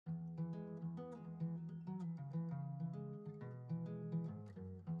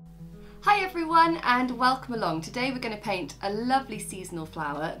Hi everyone and welcome along. Today we're going to paint a lovely seasonal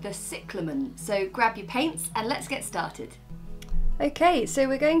flower, the cyclamen. So grab your paints and let's get started. Okay, so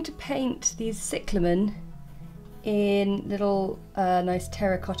we're going to paint these cyclamen in little nice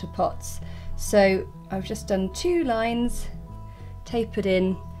terracotta pots. So I've just done 2 lines, tapered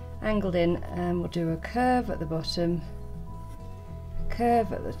in, angled in, and we'll do a curve at the bottom, a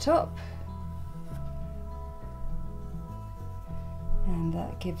curve at the top, and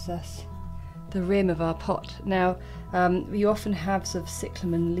that gives us the rim of our pot. Now you often have sort of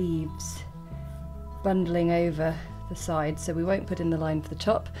cyclamen leaves bundling over the sides, so we won't put in the line for the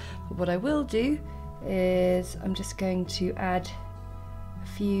top, but what I will do is I'm just going to add a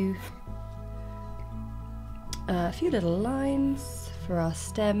few little lines for our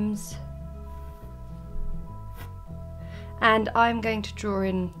stems, and I'm going to draw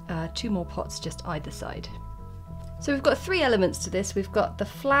in 2 more pots just either side. So we've got 3 elements to this. We've got the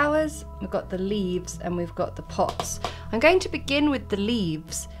flowers, we've got the leaves, and we've got the pots. I'm going to begin with the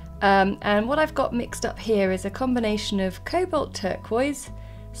leaves, and what I've got mixed up here is a combination of Cobalt Turquoise,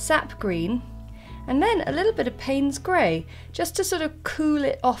 Sap Green, and then a little bit of Payne's Grey, just to sort of cool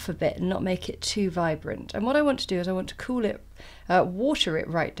it off a bit and not make it too vibrant. And what I want to do is I want to cool it, water it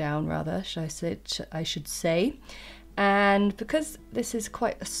right down rather, I should say. And because this is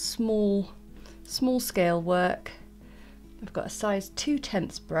quite a small scale work, I've got a size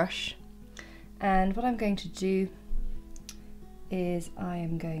 2/10 brush, and what I'm going to do is I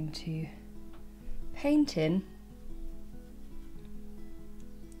am going to paint in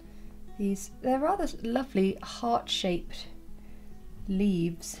these, they're rather lovely heart-shaped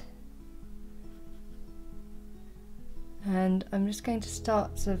leaves, and I'm just going to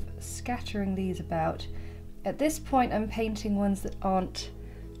start sort of scattering these about. At this point I'm painting ones that aren't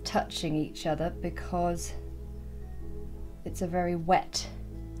touching each other because it's a very wet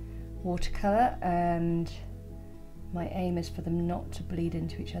watercolour and my aim is for them not to bleed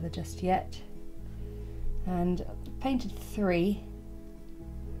into each other just yet. And I've painted 3,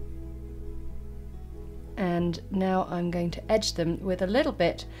 and now I'm going to edge them with a little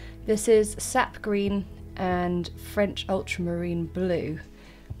bit. This is Sap Green and French Ultramarine blue,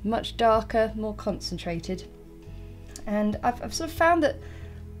 much darker, more concentrated. And I've sort of found that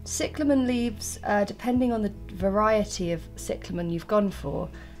cyclamen leaves, depending on the variety of cyclamen you've gone for,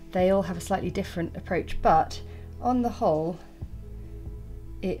 they all have a slightly different approach, but on the whole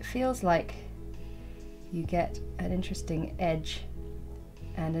it feels like you get an interesting edge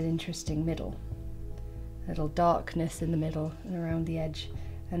and an interesting middle, a little darkness in the middle and around the edge.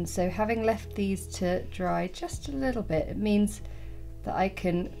 And so having left these to dry just a little bit, it means that I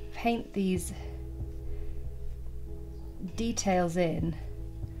can paint these details in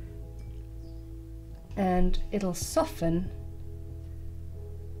and it'll soften,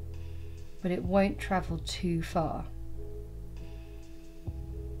 but it won't travel too far.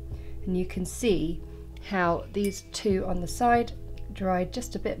 And you can see how these 2 on the side dried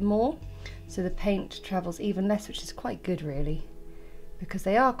just a bit more, so the paint travels even less, which is quite good really, because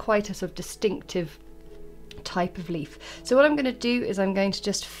they are quite a sort of distinctive type of leaf. So what I'm going to do is I'm going to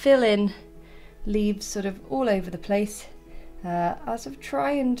just fill in leaves sort of all over the place. I'll sort of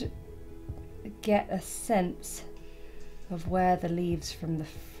try and get a sense of where the leaves from the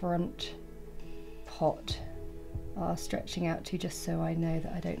front pot are stretching out to, just so I know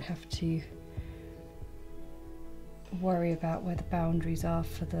that I don't have to worry about where the boundaries are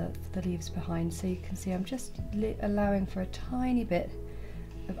for the leaves behind. So you can see I'm just allowing for a tiny bit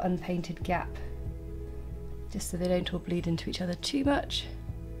of unpainted gap, just so they don't all bleed into each other too much.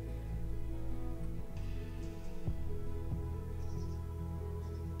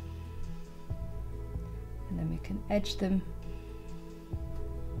 And then we can edge them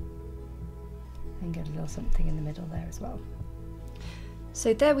and get a little something in the middle there as well.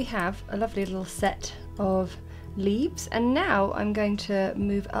 So there we have a lovely little set of leaves, and now I'm going to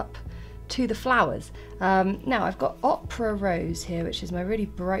move up to the flowers. Now I've got Opera Rose here, which is my really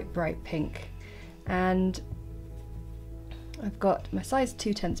bright pink, and I've got my size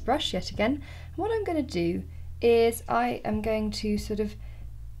 2/10 brush yet again. And what I'm going to do is I am going to sort of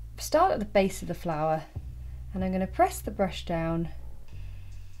start at the base of the flower, and I'm going to press the brush down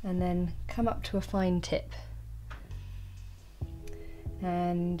and then come up to a fine tip,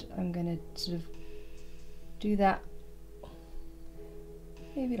 and I'm going to sort of do that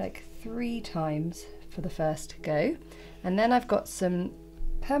maybe like 3 times for the first go. And then I've got some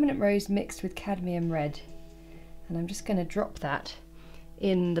permanent rose mixed with cadmium red, and I'm just going to drop that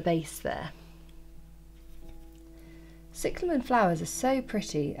in the base there. Cyclamen flowers are so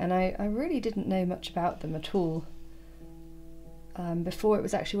pretty, and I really didn't know much about them at all before. It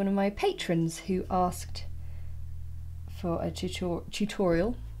was actually one of my patrons who asked for a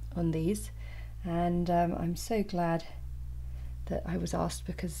tutorial on these, and I'm so glad that I was asked,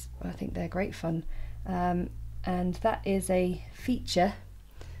 because I think they're great fun. And that is a feature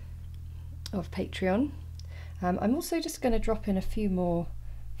of Patreon. I'm also just going to drop in a few more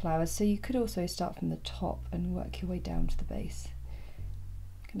flowers, so you could also start from the top and work your way down to the base.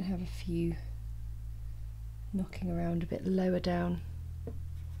 I'm going to have a few knocking around a bit lower down.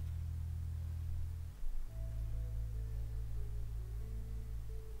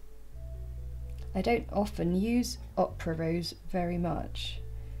 I don't often use Opera Rose very much,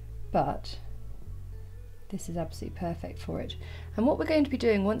 but this is absolutely perfect for it. And what we're going to be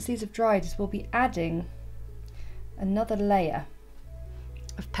doing once these have dried is we'll be adding another layer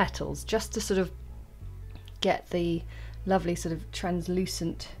of petals, just to sort of get the lovely sort of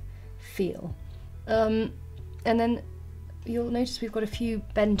translucent feel. And then you'll notice we've got a few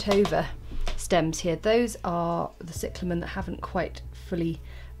bent over stems here. Those are the cyclamen that haven't quite fully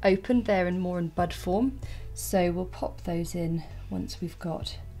opened. They're more in bud form, so we'll pop those in once we've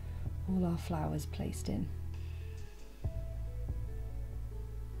got all our flowers placed in.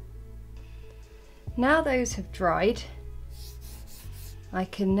 Now those have dried, I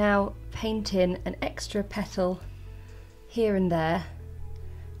can now paint in an extra petal here and there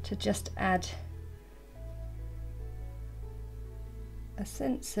to just add a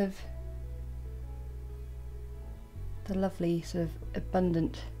sense of the lovely sort of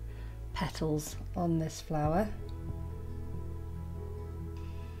abundant petals on this flower.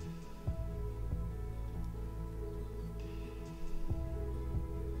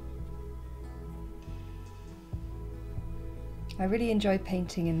 I really enjoy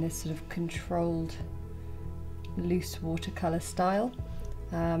painting in this sort of controlled, loose watercolour style.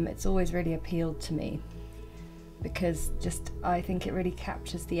 It's always really appealed to me, because I think it really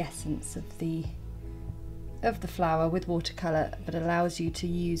captures the essence of the flower with watercolour, but allows you to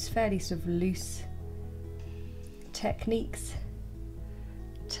use fairly sort of loose techniques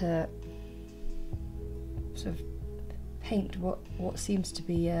to sort of paint what seems to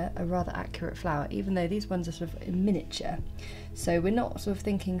be a rather accurate flower, even though these ones are sort of in miniature. So we're not sort of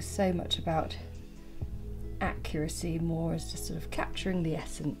thinking so much about accuracy, more as just sort of capturing the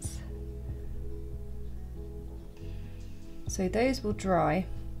essence. So those will dry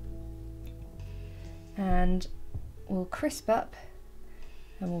and will crisp up,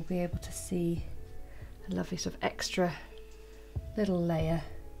 and we'll be able to see a lovely sort of extra little layer.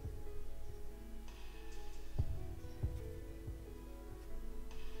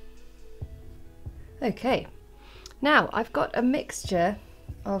 Okay, now I've got a mixture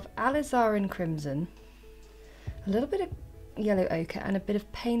of alizarin crimson, a little bit of yellow ochre and a bit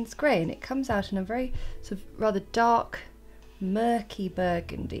of Payne's grey, and it comes out in a very sort of rather dark, murky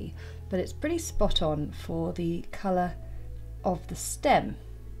burgundy, but it's pretty spot on for the colour of the stem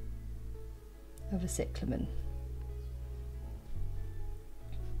of a cyclamen.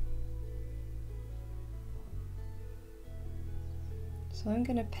 So I'm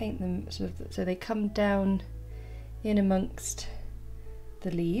going to paint them sort of so they come down in amongst the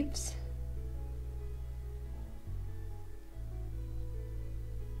leaves.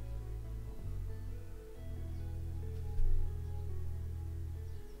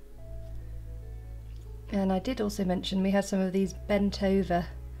 And I did also mention we had some of these bent over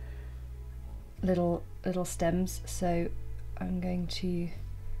little stems, so I'm going to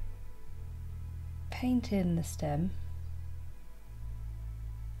paint in the stem.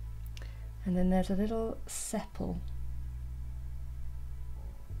 And then there's a little sepal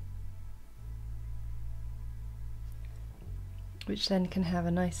which then can have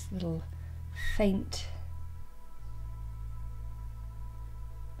a nice little faint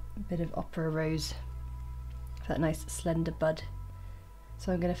bit of opera rose, that nice slender bud.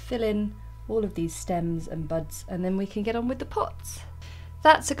 So I'm going to fill in all of these stems and buds, and then we can get on with the pots.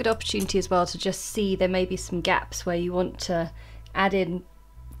 That's a good opportunity as well to just see there may be some gaps where you want to add in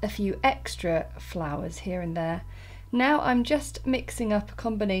a few extra flowers here and there. Now I'm just mixing up a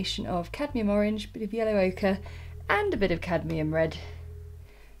combination of cadmium orange, a bit of yellow ochre and a bit of cadmium red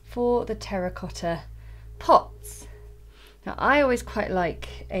for the terracotta pots. Now I always quite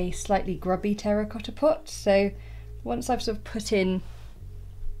like a slightly grubby terracotta pot, so once I've sort of put in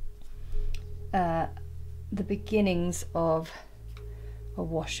the beginnings of a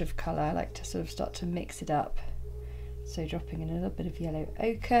wash of colour, I like to sort of start to mix it up. So dropping in a little bit of yellow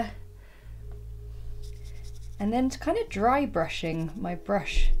ochre, and then kind of dry brushing my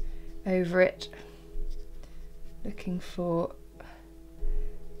brush over it, looking for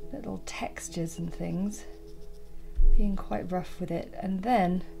little textures and things being quite rough with it, and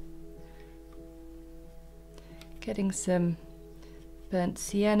then getting some burnt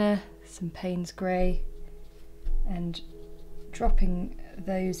sienna, some Payne's grey, and dropping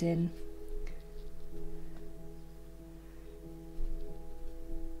those in.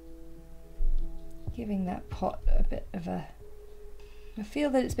 Giving that pot a bit of a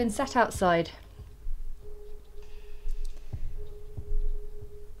feel that it's been sat outside.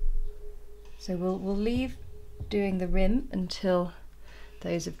 So we'll leave doing the rim until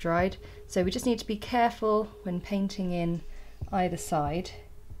those have dried. So we just need to be careful when painting in either side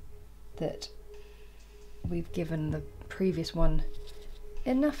that we've given the previous one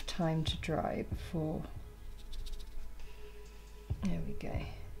enough time to dry before. There we go.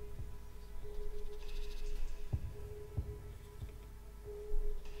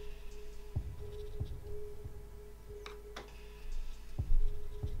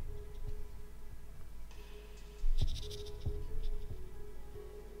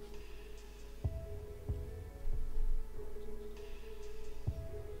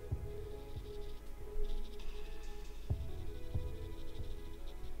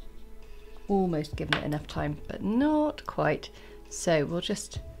 Almost given it enough time, but not quite. So we'll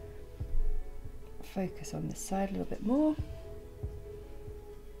just focus on this side a little bit more.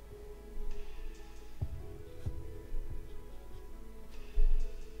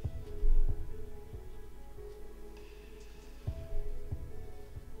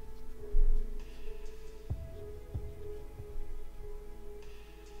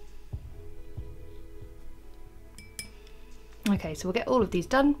 Okay, so we'll get all of these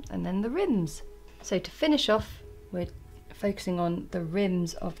done and then the rims. So to finish off, we're focusing on the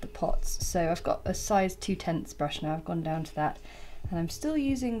rims of the pots. So I've got a size 2/10 brush now, I've gone down to that, and I'm still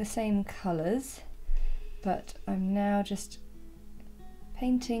using the same colours, but I'm now just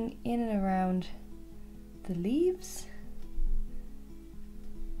painting in and around the leaves.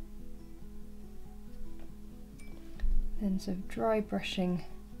 Then sort of dry brushing,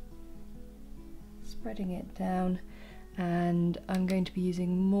 spreading it down. And I'm going to be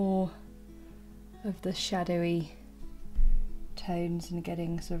using more of the shadowy tones and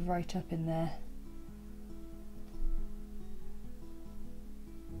getting sort of right up in there.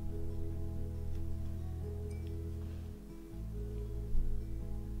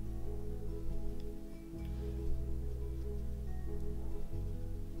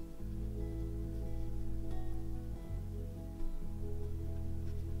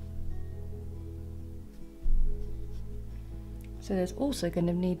 So there's also going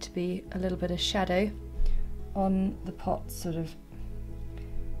to need to be a little bit of shadow on the pots, sort of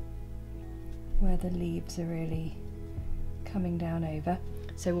where the leaves are really coming down over.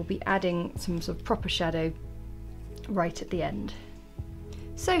 So we'll be adding some sort of proper shadow right at the end.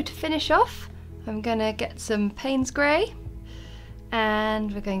 So to finish off, I'm going to get some Payne's grey,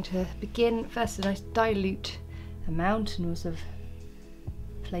 and we're going to begin first a nice dilute amount, and we'll sort of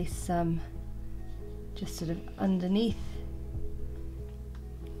place some just sort of underneath.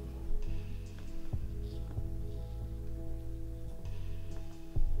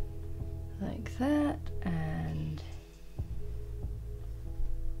 Like that, and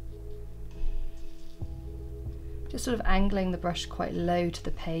just sort of angling the brush quite low to the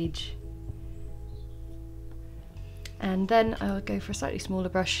page. And then I'll go for a slightly smaller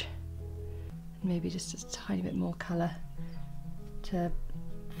brush, maybe just a tiny bit more colour, to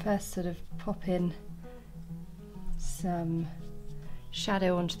first sort of pop in some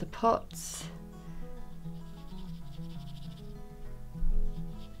shadow onto the pots.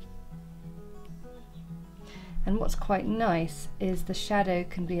 And what's quite nice is the shadow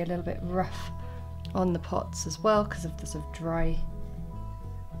can be a little bit rough on the pots as well because of the sort of dry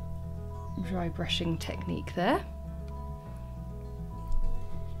brushing technique there.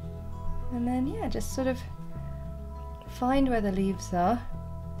 And then yeah, just sort of find where the leaves are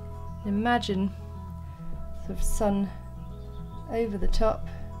and imagine sort of sun over the top.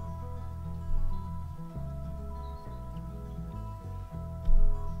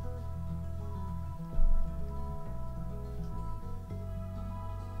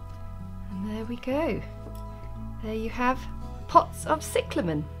 There we go. There you have pots of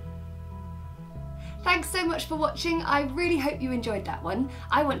cyclamen. Thanks so much for watching. I really hope you enjoyed that one.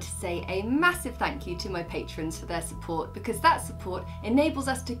 I want to say a massive thank you to my patrons for their support, because that support enables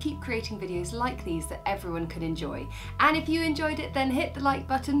us to keep creating videos like these that everyone can enjoy. And if you enjoyed it, then hit the like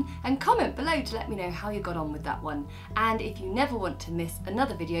button and comment below to let me know how you got on with that one. And if you never want to miss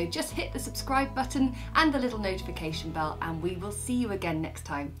another video, just hit the subscribe button and the little notification bell, and we will see you again next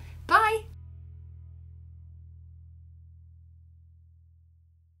time. Bye!